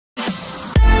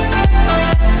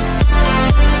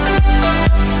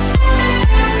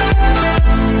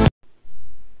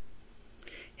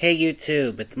Hey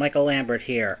YouTube, it's Michael Lambert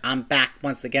here. I'm back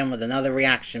once again with another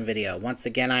reaction video. Once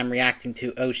again, I'm reacting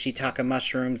to Oshitaka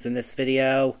mushrooms in this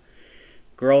video.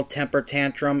 Girl temper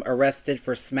tantrum arrested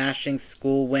for smashing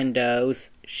school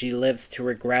windows. She lives to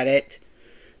regret it.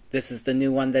 This is the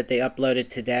new one that they uploaded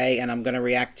today, and I'm going to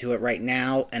react to it right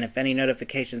now. And if any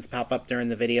notifications pop up during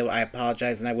the video, I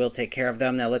apologize and I will take care of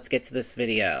them. Now let's get to this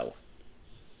video.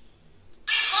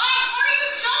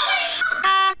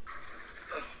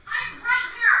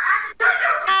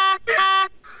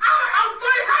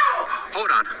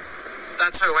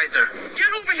 That's her right there.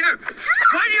 Get over here.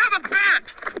 Why do you have a bat?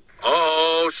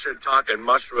 Oh, shit talking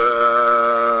mushrooms.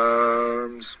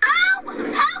 Oh,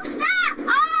 post that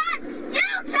on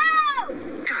YouTube!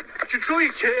 God, control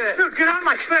your kid. Dude, get out of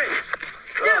my face.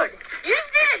 Dude, you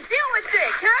just need to deal with it,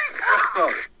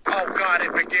 Oh, God,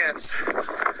 it begins.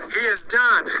 He is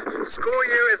done. School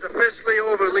year is officially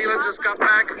over. Leland just got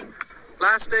back.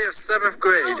 Last day of 7th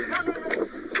grade.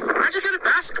 How'd you get a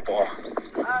basketball?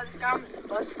 This guy on the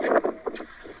bus.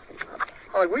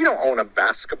 Like, we don't own a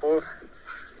basketball.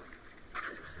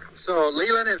 So,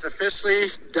 Leland is officially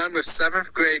done with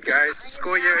 7th grade, guys.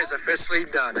 School year is officially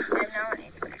done.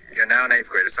 You're now an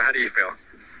 8th grader. So, how do you feel?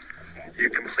 You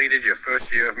completed your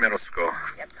first year of middle school.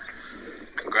 Yep.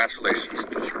 Congratulations.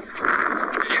 You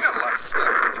got a lot of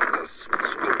stuff in those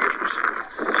school pictures.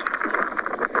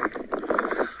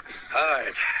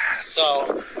 Alright. So,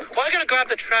 well, I gotta grab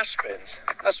the trash bins.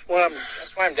 That's why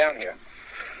I'm down here.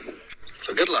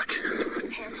 So good luck.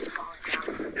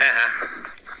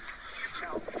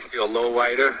 Feel a low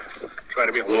rider. Try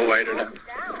to be a low rider now.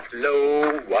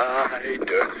 Low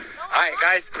rider. Alright,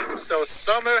 guys. So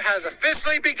summer has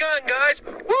officially begun, guys.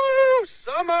 Woo!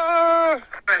 Summer!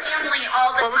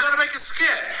 Well, we're gonna make a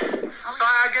skit. So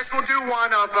I guess we'll do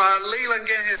one of Leland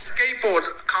getting his skateboard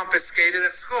confiscated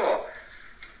at school.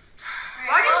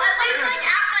 Well, at least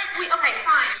act like we. Okay,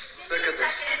 fine. Sick of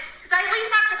this. Because I at least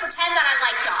have to pretend that I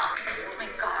like y'all. Oh my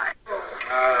god.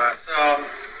 So,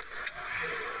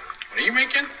 what are you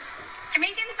making? I'm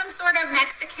making some sort of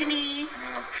Mexican-y,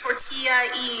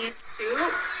 tortilla-y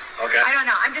soup. Okay. I don't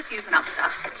know. I'm just using up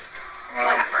stuff.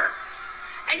 Whatever.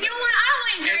 And you know what? I don't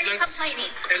want to hear any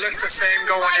complaining. It looks the same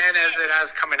going in as it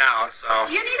has coming out, so.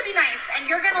 You need to be nice, and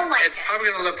you're going to like It's probably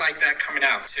going to look like that coming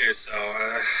out, too, so,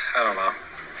 I don't know.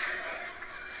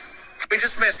 We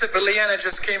just missed it, but Leanna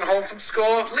just came home from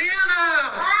school.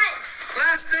 Leanna! What?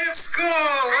 Last day of school!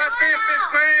 Last day of 5th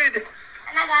grade!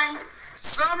 I'm not done.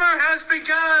 Summer has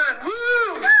begun!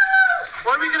 Woo!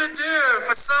 What are we going to do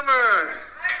for summer?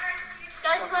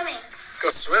 Go swimming.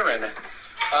 Go swimming?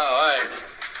 Oh, all right.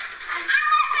 So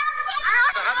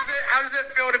how does it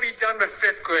feel to be done with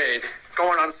 5th grade?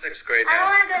 Going on 6th grade I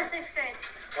now? don't want to go to 6th grade.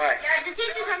 Why? The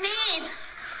teachers are mean.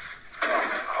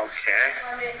 Okay.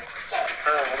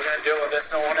 We're gonna deal with this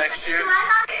all next year.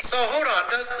 So hold on,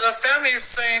 the family is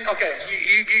saying, okay,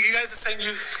 you guys are saying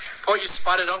you thought you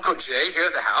spotted Uncle Jay here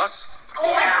at the house? Oh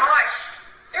my gosh.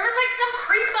 There was like some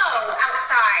creepo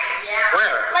outside. Yeah.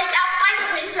 Where? Like out by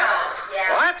the window.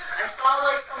 Yeah. What? I saw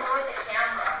like someone with a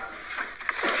camera.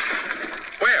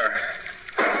 Where?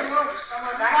 I don't know,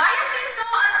 someone back. Why is he so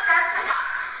obsessed with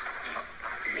us?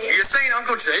 You're saying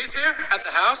Uncle Jay's here at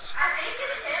the house? I think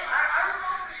it's him. I don't know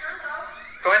for sure though.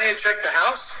 Do I need to check the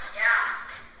house? Yeah.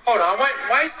 Hold on,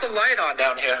 why is the light on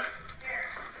down here?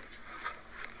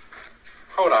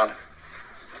 Hold on.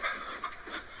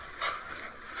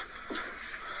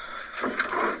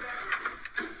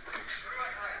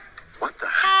 What the?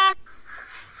 I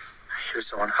hear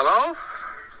someone. Hello?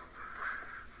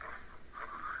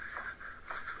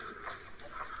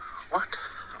 What?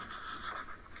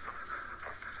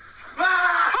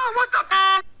 Oh, what the?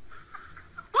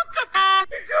 What the? What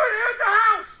are you doing here at the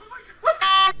house? What the?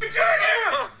 What are you doing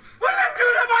here? What are you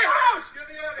doing at my house?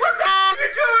 What the? What are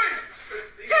you doing?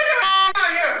 Get your out of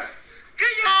here!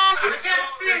 Get your! I can't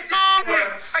see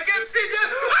anything. I can't see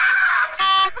this. Ah!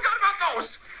 I forgot about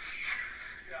those.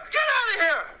 Get out of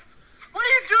here! What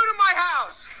are you doing in my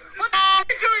house? What the are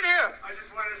you doing here? I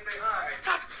just wanted to say hi.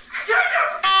 Get your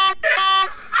out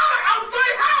of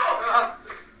my house!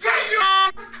 Get your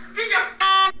out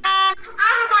of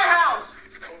my house!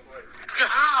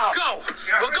 Go!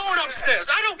 We're going upstairs.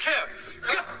 I don't care.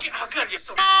 Oh God, you're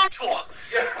so tall.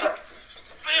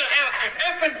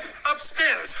 Effing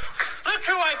upstairs. Look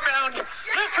who I found.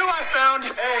 Look who I found.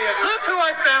 Look who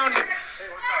I found.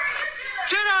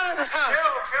 Get out of this house.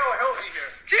 Carol, help me here.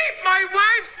 Keep my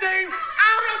wife's name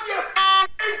out of your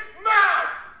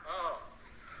mouth. Oh.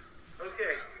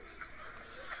 Okay.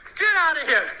 Get out of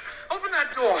here. Open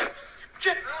that door.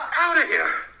 Get out of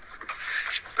here.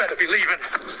 Better be leaving.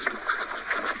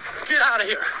 Get out of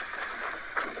here.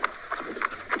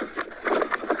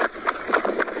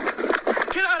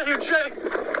 Jay.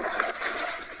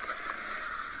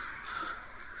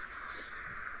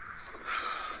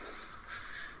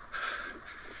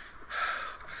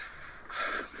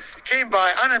 Came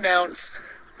by unannounced.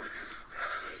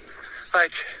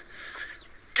 Like,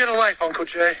 get a life, Uncle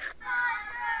Jay.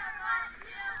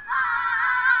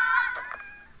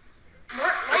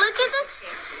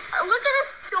 Look at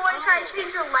this door trying to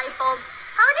change a light bulb.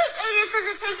 How many idiots does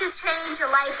it take to change a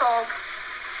light bulb?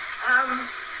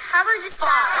 Probably just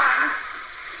that one.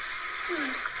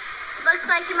 Looks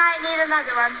like you might need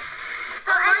another one.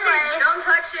 So anyway, don't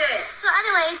touch it.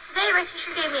 Today my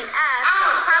teacher gave me an F. So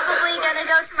I'm probably gonna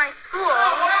go to my school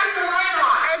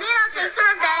and take some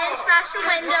revenge, smash a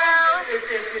window.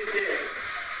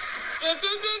 Did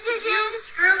you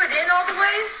screw it in all the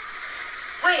way?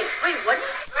 Wait, what did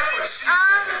you say?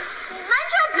 Mind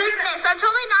your business. I'm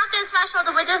totally not gonna smash all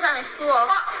the windows at my school.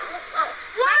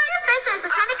 Mind your business.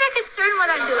 It's not even concerned what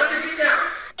I'm doing.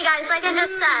 Hey guys, like I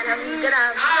just said, I'm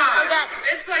gonna go get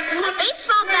a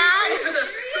baseball bat.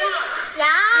 Yeah.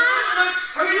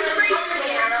 Are you crazy,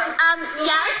 Leanna?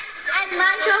 Yes. And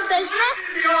mind your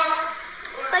business.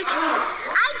 Like,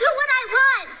 I do what I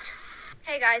want.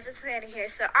 Hey guys, it's Leanna here.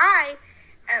 So I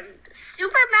am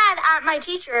super mad at my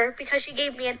teacher because she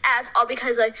gave me an F, all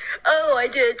because I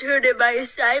didn't turn in my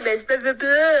assignments, blah, blah,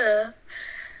 blah.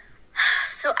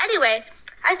 So anyway,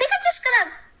 I think I'm just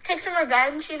gonna take some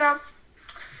revenge,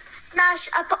 smash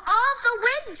up all the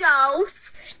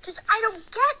windows, because I don't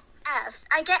get Fs,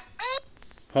 I get A.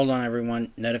 Hold on,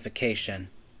 everyone. Notification.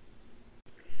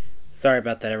 Sorry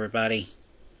about that, everybody.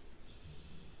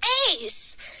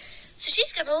 A's. So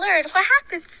she's gonna learn what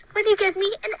happens when you give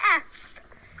me an F.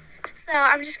 So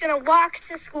I'm just gonna walk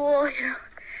to school,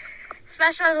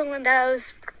 smash all the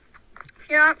windows,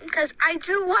 because I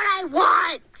do what I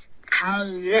want. It's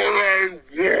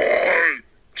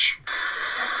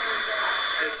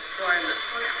trying to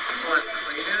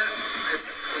clean it. It's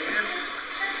just clean it.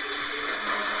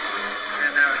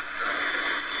 And now it's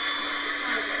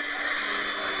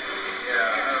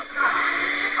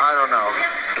I don't know.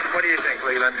 What do you think,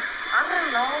 Leland? I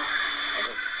don't know.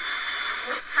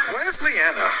 Where's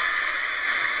Leanna?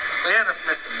 Leanna's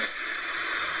missing this.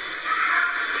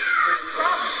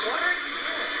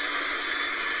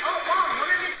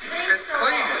 It's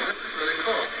clean. This is really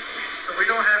cool. So we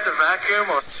don't have to vacuum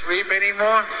or sweep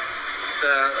anymore.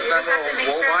 You just have to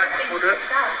make sure everything's will do it.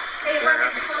 picked up. Hey, look,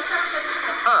 it's so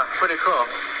tough. Huh, pretty cool.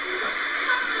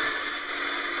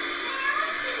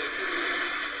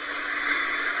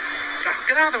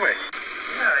 Get out of the way.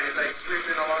 Yeah, he's like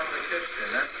sweeping along the kitchen.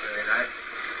 That's very nice.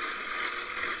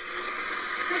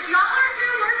 Because y'all are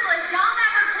too worthless. Y'all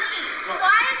never clean. So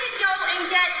I had to go and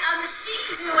get a machine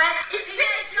to do it. It's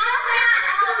been so bad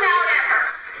about it.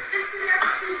 It's been sitting there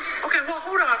for 2 years. Okay, well,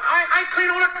 hold on. I clean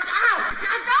all the... Ow!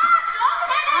 Stop! Don't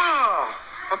hit it!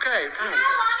 Oh, okay. You know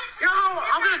how long it You know how takes?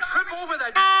 I'm gonna trip over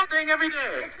that thing every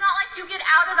day. It's not like you get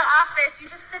out of the office. You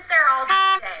just sit there all day.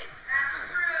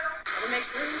 That's true.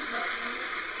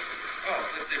 Oh,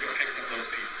 let's see if it picks up those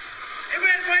pieces. It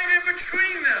went right in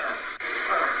between them.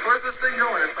 Where's this thing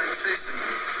going? It's like chasing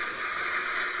me.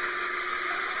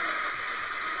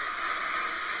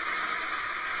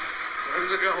 Where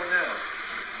does it go now?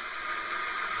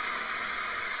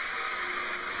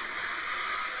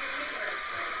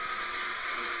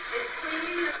 It's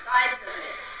cleaning the sides of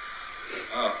it.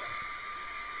 Oh.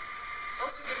 It's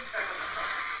also getting stuck on the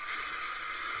car.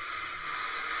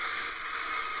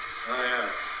 Oh, yeah.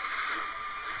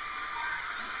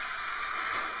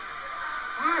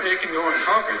 Oh, you can go in the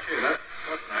carpet, too.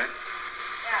 That's nice.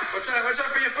 Yeah. Watch out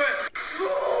for your foot.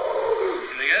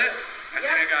 Did I get it? I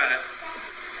think I got it.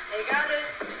 They got it.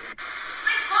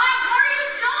 My God, where are you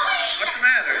going? What's the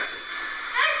matter?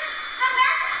 The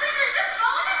vacuum cleaner's just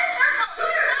going in the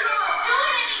circle. It's not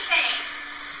doing anything.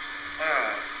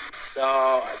 So,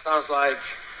 it sounds like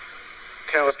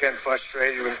Carol's getting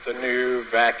frustrated with the new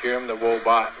vacuum, the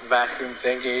robot vacuum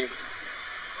thingy.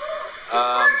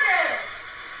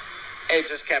 It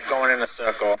just kept going in a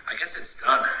circle. I guess it's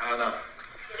done. I don't know.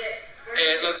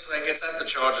 It looks like it's at the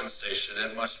charging station.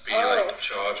 It must be like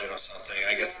charging or something.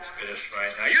 I guess it's finished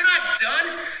right now. You're not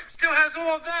done. Still has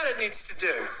all of that it needs to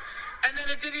do. And then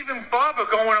it didn't even bother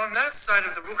going on that side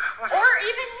of the roof. Or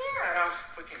even here.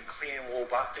 Freaking cleaning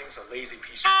robot thing's a lazy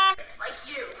piece of shit. Like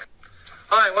you.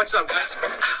 Alright, what's up, guys?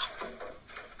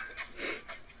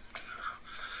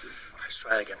 Let's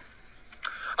try again.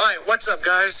 Alright, what's up,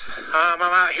 guys? I'm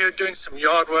out here doing some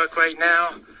yard work right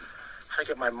now. I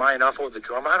get my mind off of the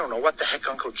drummer. I don't know what the heck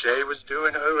Uncle Jay was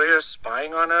doing earlier,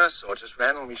 spying on us, or just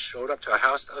randomly showed up to our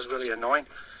house. That was really annoying.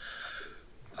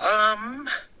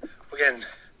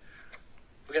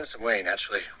 We're getting some rain,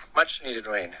 actually. Much needed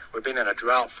rain. We've been in a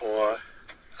drought for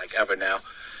like ever now.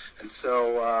 And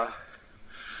so I'm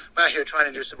out here trying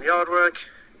to do some yard work,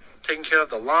 taking care of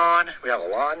the lawn. We have a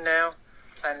lawn now,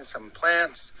 planting some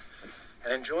plants,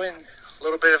 and enjoying a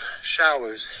little bit of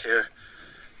showers here.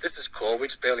 This is cool. We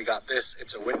just barely got this.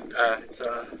 It's a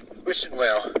wishing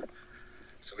well.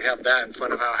 So we have that in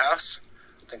front of our house.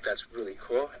 I think that's really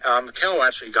cool. Kel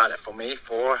actually got it for me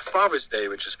for Father's Day,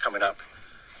 which is coming up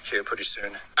here pretty soon.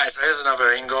 All right, so here's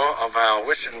another angle of our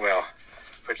wishing well,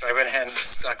 which I went ahead and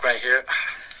stuck right here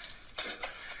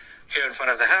in front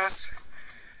of the house.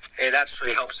 It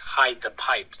actually helps hide the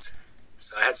pipes.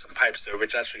 So I had some pipes there,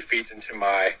 which actually feeds into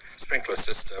my sprinkler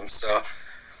system. So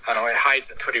I don't know, it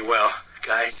hides it pretty well,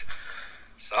 guys.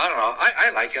 So I don't know, I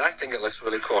like it. I think it looks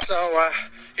really cool. So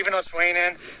even though it's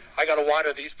raining, I gotta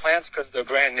water these plants because they're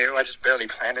brand new. I just barely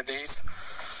planted these.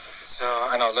 So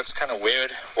I know it looks kind of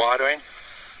weird watering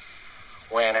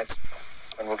when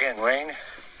we're getting rain.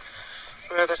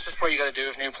 But that's just what you gotta do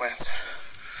with new plants.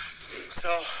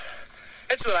 So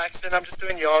it's relaxing. I'm just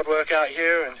doing yard work out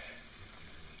here. And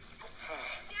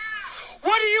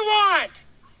what do you want?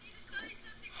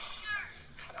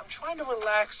 I'm trying to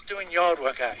relax doing yard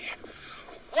work out here.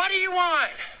 What do you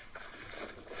want?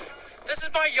 This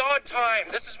is my yard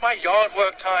time. This is my yard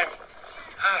work time.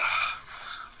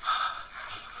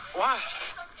 What?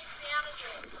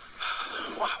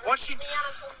 What'd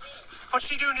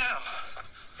she do now?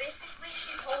 Basically,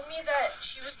 she told me that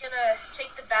she was gonna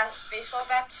take the baseball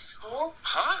bat to school.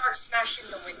 Huh? Start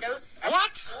smashing the windows.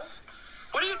 What? School.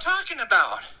 What are you talking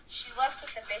about? She left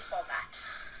with the baseball bat.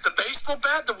 The baseball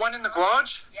bat? The one in the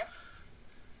garage? Yep.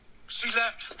 She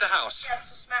left the house. She has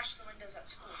to smash the windows at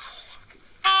school.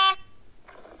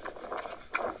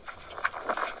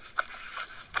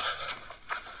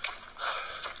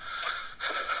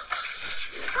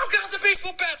 How come the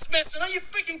baseball bat's missing? Are you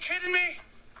freaking kidding me?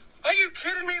 Are you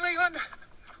kidding me, Leland?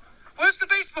 Where's the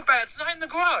baseball bat? It's not in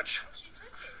the garage. She took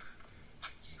it.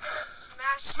 She's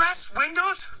gonna Smash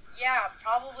windows? Yeah,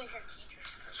 probably her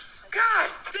teachers. God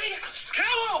damn!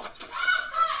 Carol!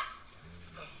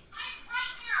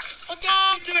 What the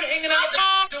hell are you doing hanging out the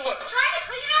door? Trying to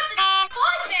clean out the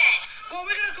closet. Well,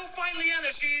 we're gonna go find Leanna.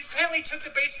 She apparently took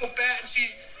the baseball bat and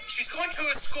she's going to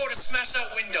her school to smash out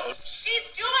windows.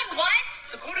 She's doing what?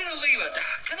 According to Leland,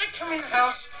 can I come in the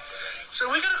house? So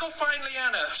we're gonna go find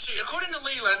Leanna. According to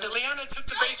Leland, Leanna took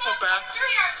the baseball bat. Here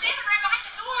we are, standing right behind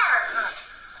the door.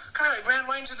 God, I ran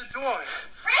right into the door.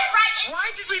 Ran right in. Why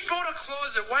did we build a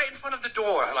closet right in front of the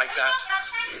door like that? But I'm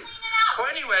trying to clean it out. Well,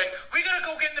 anyway, we gotta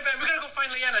go get in the van. We gotta go find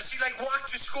Leanna. She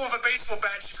walked to school with a baseball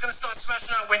bat. She's gonna start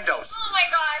smashing out windows. Oh my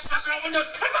gosh. Smashing out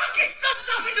windows. Come on, kids, smash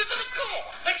out windows in the school.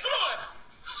 Hey, come on.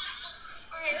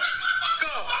 Okay.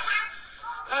 Go.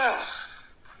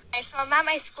 So I'm at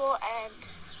my school and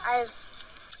I've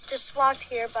just walked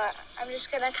here, but I'm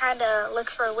just gonna kind of look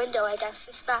for a window, I guess,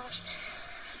 to smash.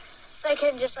 So I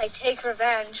can just take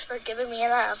revenge for giving me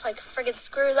an F. Friggin'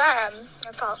 screw them.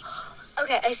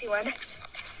 Okay, I see one.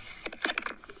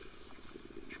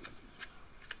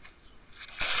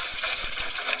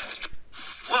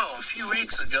 Whoa, a few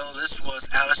weeks ago, this was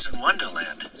Alice in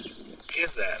Wonderland. What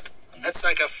is that? That's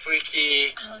like a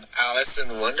freaky Alice in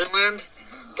Wonderland?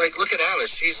 Look at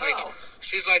Alice. She's like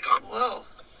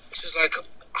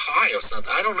high or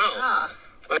something. I don't know.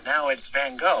 But now it's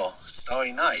Van Gogh,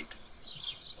 Starry Night.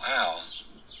 Wow.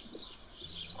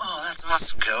 Wow, that's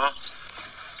awesome, Carol.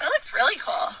 That looks really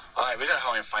cool. All right, we gotta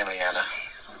hurry and find Leanna.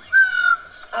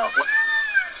 Oh. What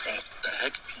the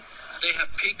heck? They have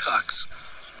peacocks.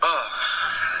 Oh,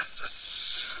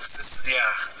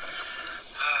 yeah.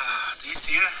 Do you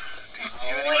see her? Do you see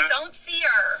her Oh, anywhere? I don't see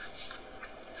her.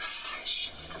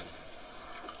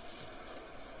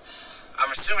 I'm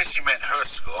assuming she meant her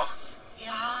school. Yeah.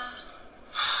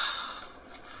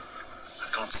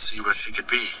 I don't see where she could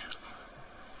be.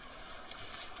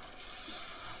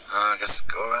 I guess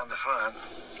go around the front.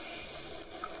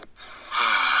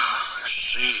 Is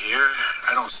she here?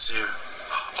 I don't see her.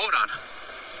 Hold on.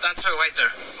 That's her right there.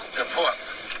 Yeah, pull up.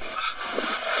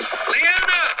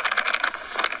 Leanna!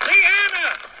 Leanna!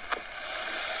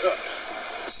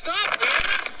 Stop,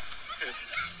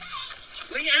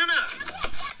 Leanna!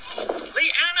 Leanna!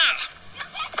 Leanna!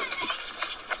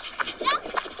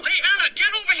 Leanna,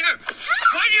 get over here!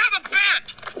 Why do you have a bat?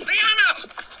 Leanna!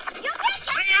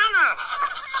 Leanna!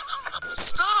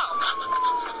 Stop!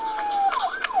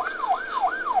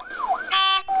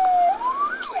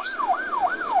 Please.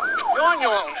 You're on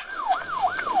your own.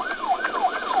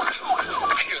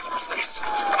 I hear the police.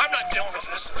 I'm not dealing with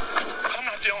this. I'm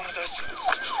not dealing with this.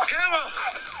 Camera!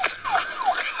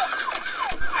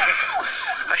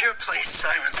 I hear police.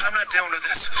 sirens. I'm not dealing with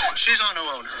this. She's on her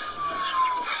own.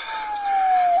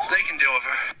 They can deal with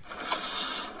her.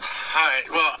 All right,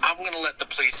 well, I'm going to let the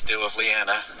police deal with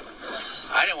Leanna.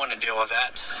 I didn't want to deal with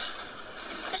that.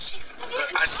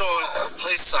 I saw a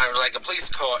police siren, like a police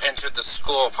car, entered the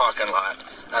school parking lot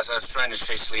as I was trying to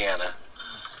chase Leanna.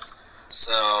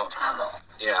 So,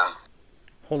 yeah.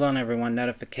 Hold on, everyone.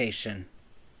 Notification.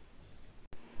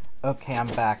 Okay, I'm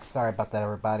back. Sorry about that,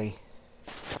 everybody.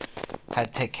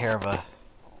 Had to take care of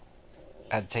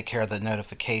the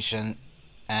notification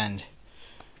and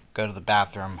go to the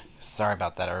bathroom. Sorry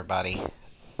about that, everybody.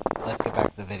 Let's get back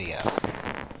to the video.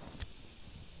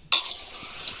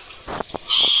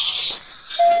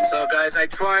 So, guys, I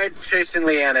tried chasing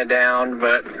Leanna down,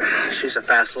 but she's a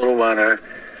fast little runner.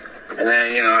 And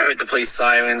then, you know, I heard the police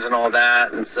sirens and all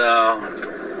that, and so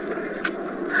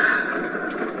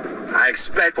I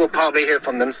expect we'll probably hear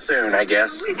from them soon, I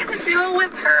guess. What are we gonna do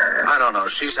with her? I don't know.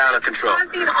 She's out of control.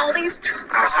 Causing all these trouble.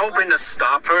 I was hoping to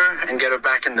stop her and get her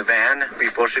back in the van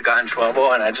before she got in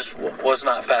trouble, and I just was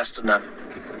not fast enough.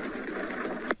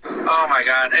 Oh, my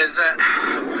God. Is that...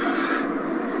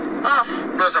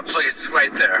 Oh, There's a police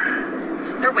right there.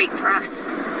 they're waiting for us.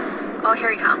 Oh, here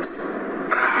he comes.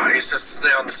 He's just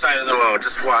there on the side of the road,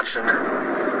 just watching.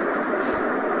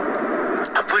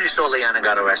 I'm pretty sure Leanna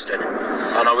got arrested.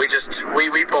 Oh no, we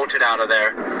bolted out of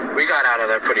there. We got out of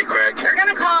there pretty quick. They're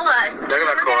gonna call us. They're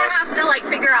gonna call us. We're gonna have to, like,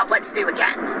 figure out what to do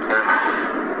again.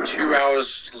 2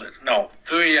 hours, no,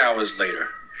 3 hours later.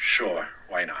 Sure,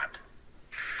 why not?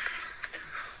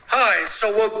 Alright,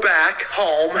 so we're back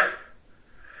home.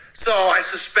 So I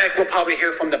suspect we'll probably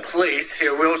hear from the police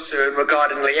here real soon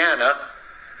regarding Leanna.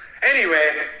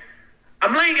 Anyway,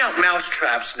 I'm laying out mouse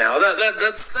traps now.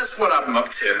 That's what I'm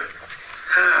up to.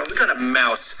 We got a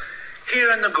mouse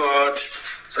here in the garage.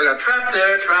 So I got a trap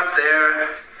there,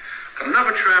 got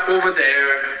another trap over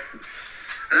there,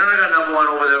 and then I got another one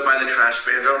over there by the trash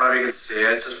bin. I don't know if you can see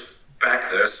it. It's just back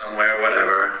there somewhere,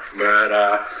 whatever. But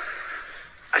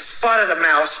I spotted a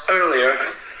mouse earlier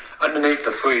underneath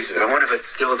the freezer. I wonder if it's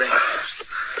still there.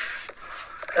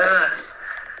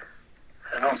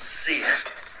 I don't see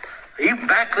it. Are you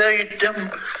back there, you dumb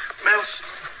mouse?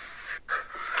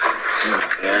 Oh,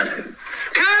 man.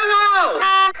 Carol!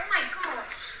 Oh my god.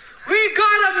 We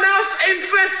got a mouse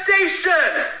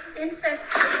infestation!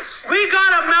 Infestation. We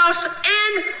got a mouse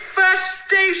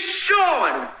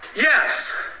infestation!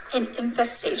 Yes. An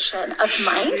infestation of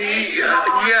mice?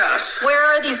 Yes. Where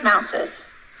are these mouses?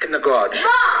 In the garage.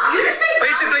 Mom, you just say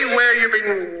Basically where you've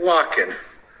been walking.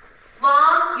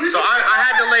 Mom, you So I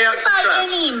had to lay out some By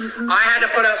traps. any- I had to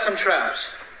put out some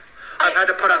traps. I've had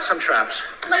to put out some traps.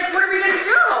 Like, what are we gonna do? I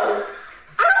don't want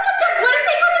them. What if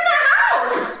they come in the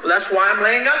house? Well, that's why I'm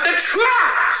laying out the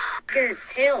traps. Look at his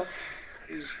tail.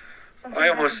 I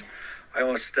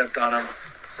almost stepped on him.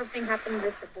 Something happened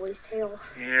with the boy's tail.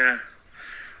 Yeah,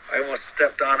 I almost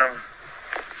stepped on him.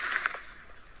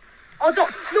 Oh,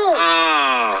 don't. No.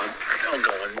 Oh, don't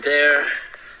go in there.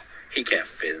 He can't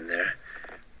fit in there.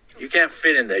 You can't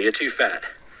fit in there. You're too fat.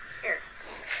 Here.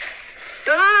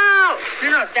 No!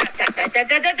 No. That.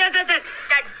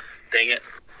 Dang it.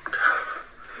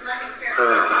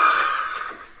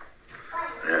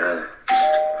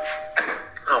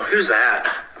 Oh, who's that?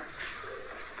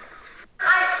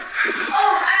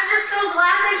 I'm just so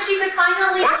glad that she could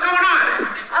finally. What's going on?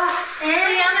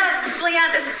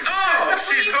 Leanna. Oh,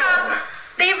 she's home.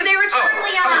 They returned Oh,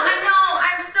 Leanna. oh. I know.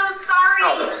 I'm so sorry.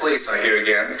 Oh, the police are here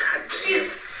again. Do you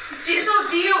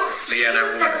Leanna,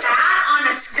 use that on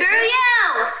a screw?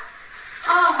 you.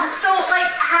 So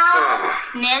like how?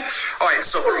 Snitch. All right,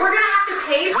 so We're gonna have to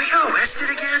pay. we got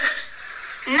arrested again?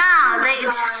 No, they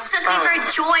just took me for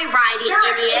joyriding,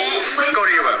 idiot. Go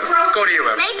to your room. Go to your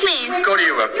room. Make me. Go to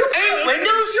your room. 8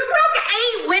 windows? You broke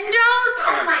 8 windows?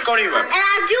 Oh my. Go to your room. And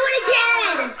I'll do it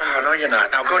again. Oh, no, you're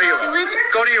not. Now go to your room.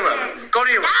 Go to your room. Go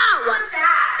to your room. No.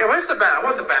 Yeah, where's the bat? I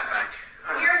want the bat back.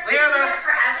 Leanna,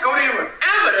 go to your room.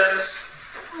 Evidence?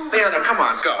 Leanna, come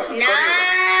on, go. Go to your room.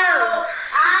 No.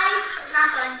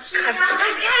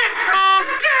 Let's get it.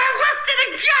 They're arrested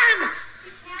again.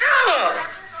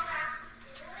 Duh.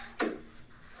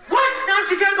 What? Now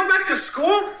she gotta go back to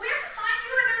school? We have to find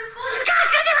you a new school. God,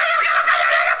 you're gonna find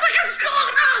her in a freaking school.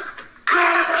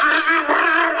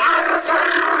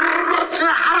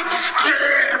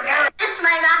 This is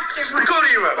my master. Go to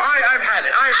your room. I've had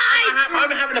it. I'm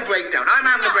having a breakdown. I'm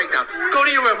having a breakdown. Go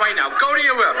to your room right now. Go to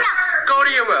your room. Go to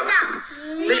your room.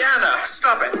 Leanna,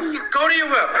 stop it. Go to your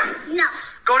room. No.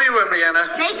 Go to your room, Leanna.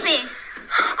 Make me.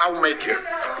 I'll make you.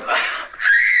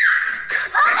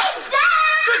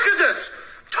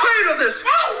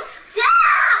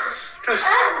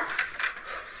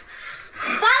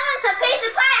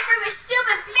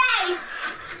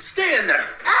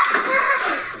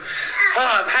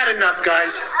 enough,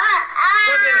 guys.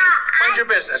 London, mind your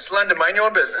business. London, mind your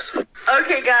own business.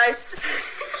 Okay, guys.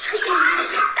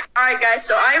 Alright, guys,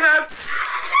 so I'm out.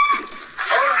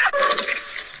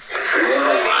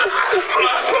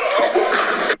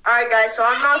 Alright, guys, so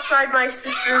I'm outside my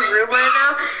sister's room right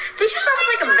now. I think she's having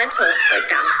like a mental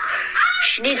breakdown.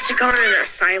 She needs to go in an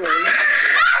asylum.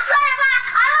 That's what I want.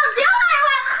 I will do what I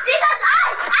want because I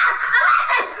am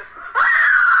amazing.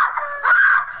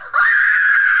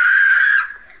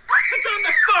 Put down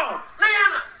the phone!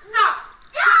 Leanna, no!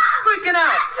 Stop freaking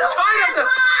out!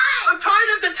 I'm tired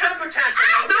of the temper tantrum.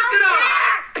 Now knock it off!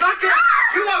 Knock it off!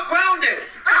 You are grounded!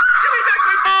 Give me back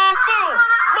my phone!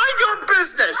 Mind your own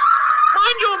business!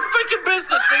 Mind your own freaking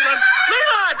business, Leland!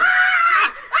 Leland!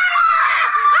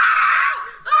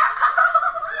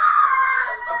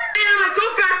 Leanna, go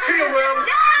back to your room!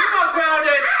 You are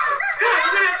grounded! God,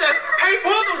 I'm gonna have to pay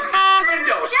for all those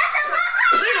windows!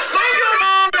 Leland, mind your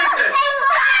own business!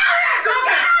 Go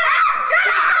back!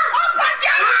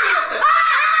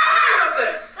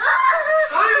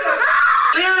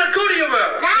 Leanna, go to your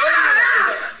room!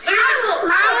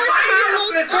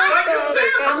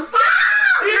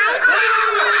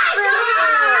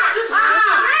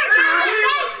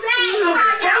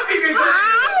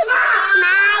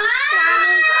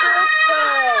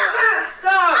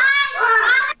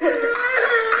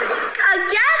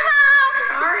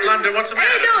 London, what's the matter?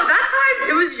 Hey, no, that's why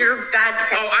it was your bad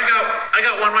pick. Oh, I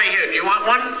got one right here. Do you want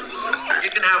one? You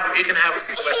can have.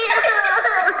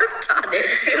 Done it,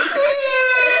 too.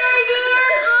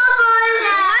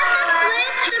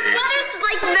 The butter's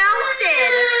like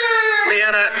melted.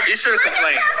 Leanna, you should have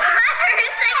complained.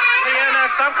 Leanna,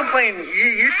 stop complaining.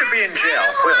 You should be in jail.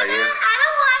 Where are you? I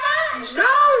don't want it. No,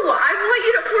 I want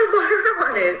you to put butter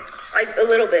on it. Like a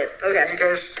little bit. Okay. You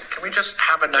guys, can we just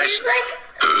have a nice? It's like.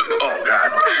 Oh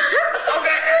God.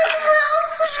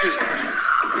 Excuse me.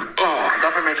 Oh,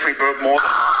 nothing makes me burp more.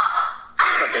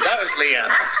 Okay, that was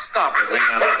Leanna. Stop it,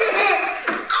 Leanna.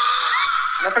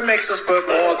 Nothing makes us burp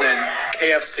more than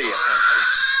KFC.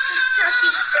 Chucky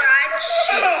Scratch.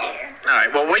 All right.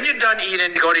 Well, when you're done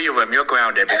eating, go to your room. You're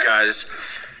grounded because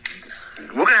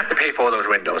we're gonna have to pay for all those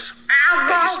windows.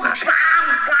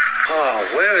 Oh,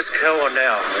 where is Carol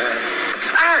now, man?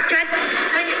 Ah, God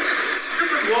dang it.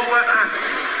 Stupid Walmart.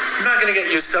 I'm not gonna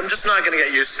get used to. I'm just not gonna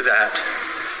get used to that.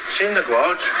 She in the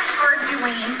garage?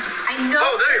 Arguing. I know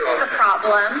Oh, there you the are.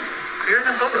 problem. You're in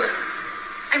the garage.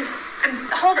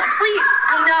 Hold on, please.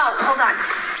 I know. Hold on.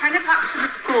 I'm trying to talk to the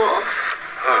school.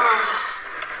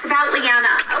 It's about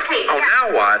Leanna. Okay. Oh, yeah. now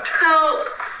what? So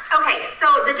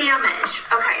the damage.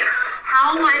 Okay.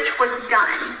 How much was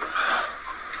done?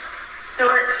 There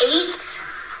were eight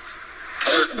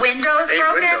windows Eight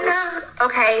broken. windows.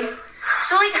 Okay.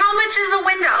 So like, how much is a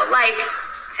window? Like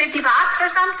 $50 or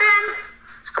something?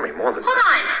 It's gonna be more than Hold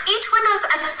that. on. Each window's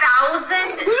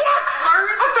 $1,000. What?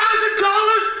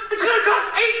 $1,000? It's gonna cost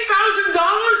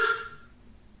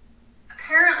 $8,000?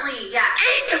 Apparently, yeah.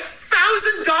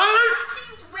 $8,000?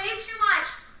 Seems way too much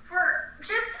for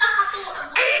just a couple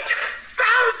of.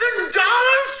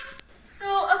 $8,000?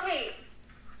 So okay.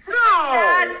 So No.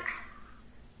 that-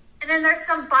 and then there's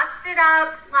some busted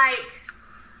up like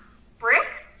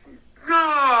bricks.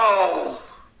 No.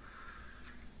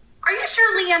 Are you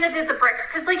sure Leanna did the bricks?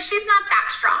 Because like she's not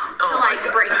that strong to Oh, my like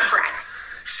God. break bricks.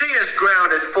 She is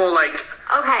grounded for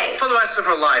Okay, the rest of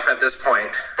her life at this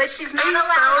point. but she's not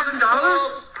allowed on $8,000?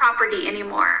 school property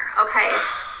anymore. Okay,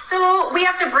 so we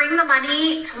have to bring the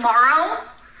money tomorrow.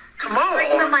 Bring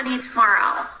the Tomorrow? money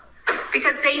tomorrow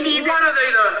because they need. What are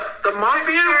they, the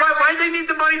mafia? Why do they need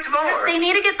the money tomorrow? They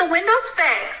need to get the windows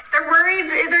fixed. They're worried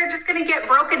they're just gonna get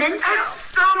broken into. It's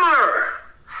summer.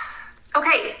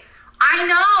 Okay, I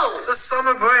know. It's the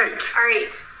summer break. All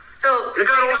right, so You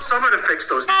got all summer to fix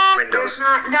those there's windows.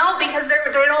 not because they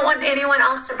don't want anyone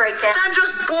else to break it. Then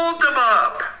just bolt them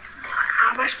up.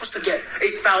 How am I supposed to get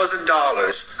 $8,000?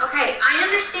 Okay, I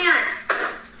understand.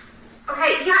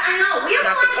 Okay, yeah, I know. We have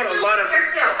Gonna have to put a lot of here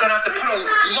too. gonna have to put a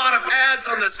lot of ads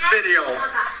on this video.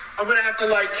 I'm gonna have to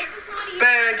beg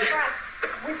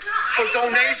for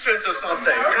donations or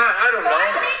something. God, I don't Why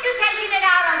know. are you taking it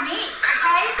out on me?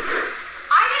 Okay,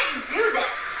 I didn't do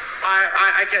this.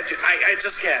 I can't do. I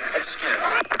just can't. I just can't.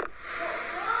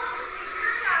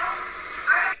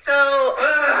 So I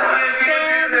can't do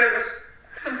then this.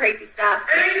 some crazy stuff.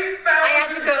 $8,000? I had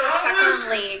to go check on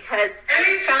Lee because I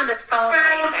just found his phone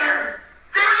right there.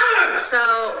 So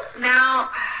now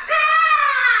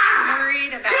I'm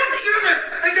worried about I can't do Lee. this.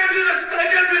 I can't do this. I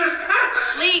can't do this.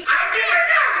 Lee, I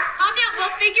can't. calm down.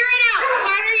 We'll figure it out.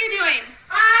 What are you doing?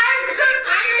 I just.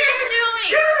 What are you doing?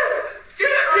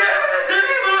 Get it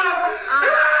anymore.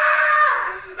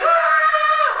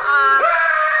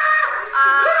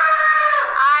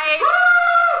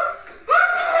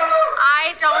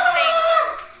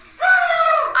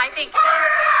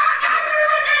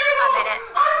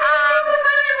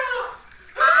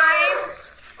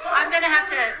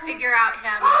 about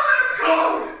him. Let's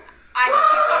go! I hope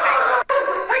he's okay.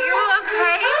 Are you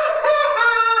okay?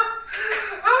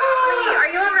 Lee, are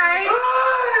you alright? $8,000!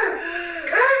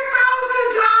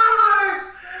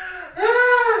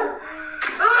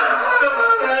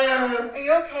 Are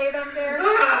you okay back there?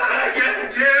 I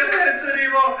can't do this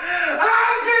anymore.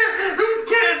 These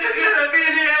kids are gonna be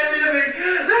the end of me.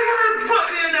 They're gonna put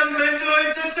me in a mental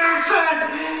institution.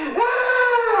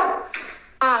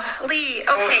 Lee,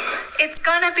 okay. It's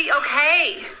gonna be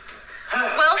okay.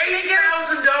 We'll figure...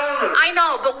 $8,000. I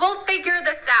know, but we'll figure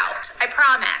this out. I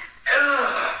promise.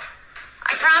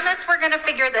 I promise we're gonna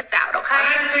figure this out, I okay?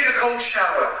 had to take a cold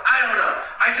shower. I don't know.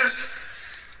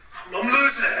 I'm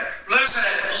losing it. Losing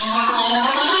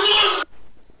it.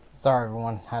 Sorry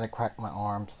everyone, had to crack my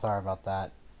arm. Sorry about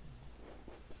that.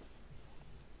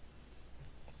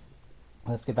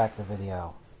 Let's get back to the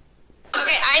video.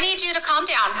 Okay, I need you to calm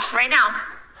down right now.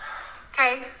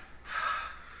 Okay?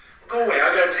 Go away. I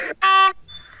gotta take a...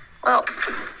 Well,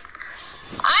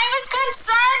 I was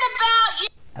concerned about you.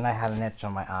 And I had an itch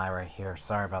on my eye right here.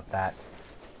 Sorry about that.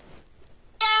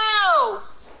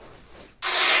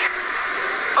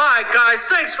 Alright guys,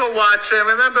 thanks for watching.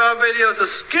 Remember our videos are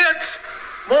skits.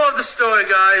 More of the story,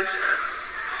 guys.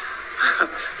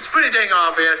 It's pretty dang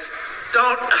obvious.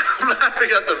 I'm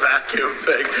laughing at the vacuum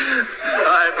thing.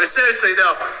 Alright, but seriously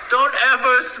though, don't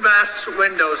ever smash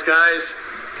windows, guys.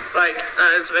 Like,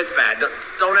 it's bad.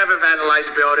 Don't ever vandalize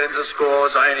buildings or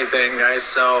schools or anything, guys.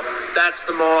 So, that's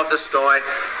the moral of the story.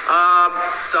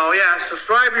 So yeah,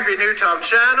 subscribe if you're new to our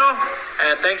channel.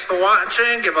 And thanks for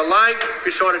watching. Give a like.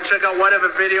 Be sure to check out whatever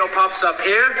video pops up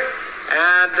here.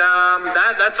 And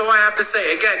that's all I have to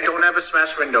say. Again, don't ever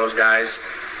smash windows, guys.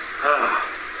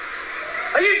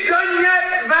 Are you done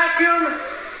yet, vacuum?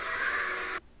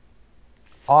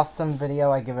 Awesome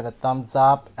video. I give it a thumbs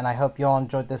up, and I hope you all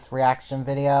enjoyed this reaction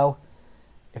video.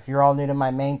 If you're all new to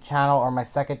my main channel or my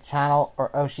second channel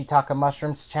or Oshitaka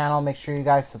Mushrooms channel, make sure you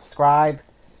guys subscribe.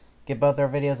 Give both our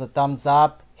videos a thumbs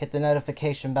up. Hit the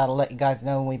notification bell to let you guys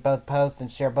know when we both post,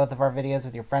 and share both of our videos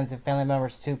with your friends and family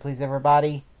members too, please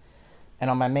everybody. And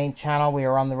on my main channel, we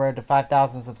are on the road to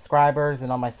 5,000 subscribers,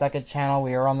 and on my second channel,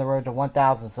 we are on the road to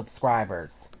 1,000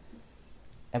 subscribers.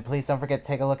 And please don't forget to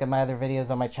take a look at my other videos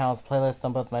on my channel's playlist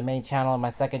on both my main channel and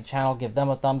my second channel. Give them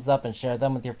a thumbs up and share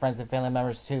them with your friends and family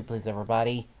members too, please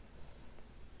everybody.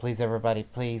 Please everybody,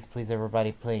 please, please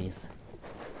everybody, please.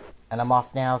 And I'm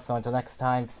off now, so until next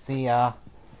time, see ya.